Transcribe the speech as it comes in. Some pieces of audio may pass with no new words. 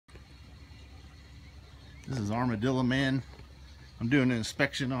This is Armadillo Man. I'm doing an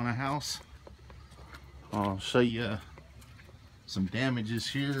inspection on a house. I'll show you some damages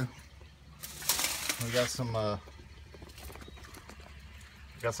here. We got some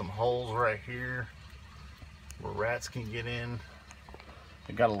holes right here where rats can get in.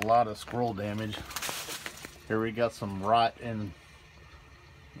 We got a lot of squirrel damage. Here we got some rot and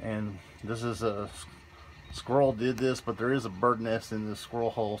this is a squirrel did this, but there is a bird nest in this squirrel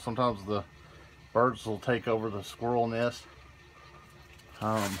hole. Sometimes the birds will take over the squirrel nest. We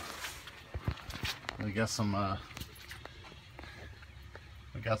got some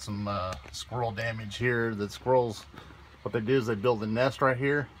squirrel damage here. The squirrels, what they do is they build a nest right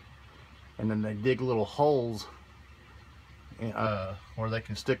here, and then they dig little holes where they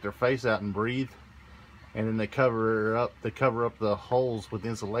can stick their face out and breathe, and then they cover up the holes with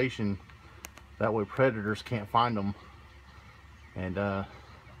insulation. That way predators can't find them. And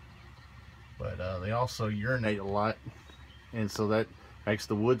they also urinate a lot, and so that makes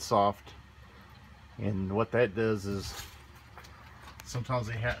the wood soft. And what that does is sometimes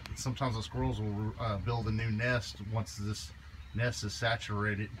the squirrels will build a new nest once this nest is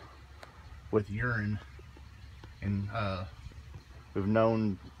saturated with urine. And we've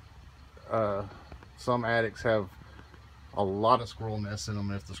known some attics have a lot of squirrel nests in them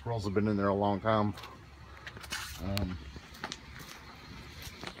if the squirrels have been in there a long time.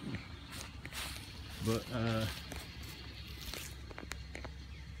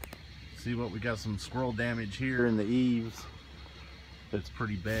 See what we got, some squirrel damage here in the eaves. That's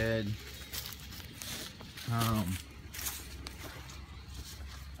pretty bad.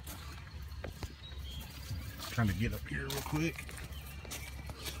 Trying to get up here real quick.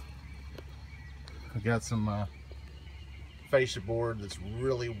 I got some fascia board that's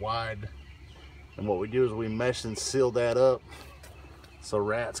really wide, and what we do is we mesh and seal that up so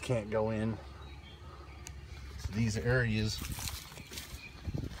rats can't go in to these areas.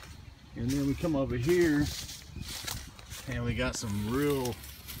 And then we come over here and we got some real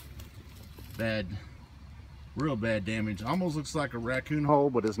bad damage. Almost looks like a raccoon hole,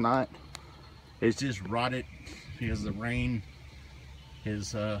 but it's not. It's just rotted because the rain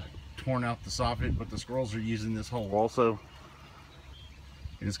has torn out the soffit, but the squirrels are using this hole also,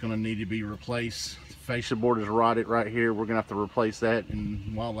 and it's going to need to be replaced. The fascia board is rotted right here. We're going to have to replace that,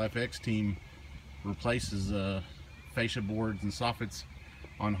 and Wildlife X team replaces fascia boards and soffits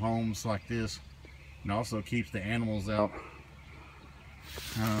on homes like this, and also keeps the animals out.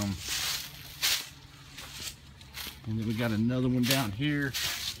 And then we got another one down here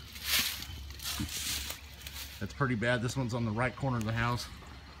that's pretty bad. This one's on the right corner of the house,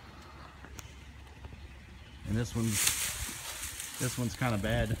 and this one's kind of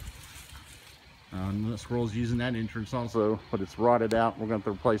bad. The squirrel's using that entrance also, but it's rotted out. We're going to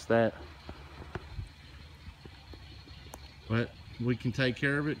have to replace that, but we can take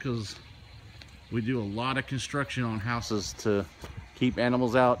care of it because we do a lot of construction on houses to keep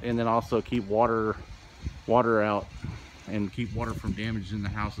animals out, and then also keep water out and keep water from damaging the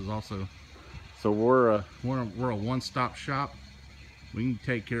houses also. So we're a one-stop shop. We can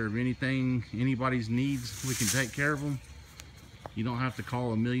take care of anything, anybody's needs. We can take care of them. You don't have to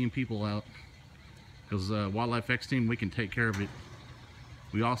call a million people out, because Wildlife X Team, we can take care of it.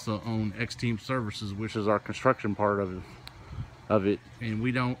 We also own X Team Services, which is our construction part of it, and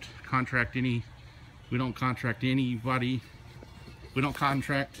we don't contract anybody. We don't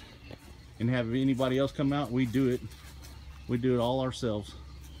contract and have anybody else come out. We do it all ourselves.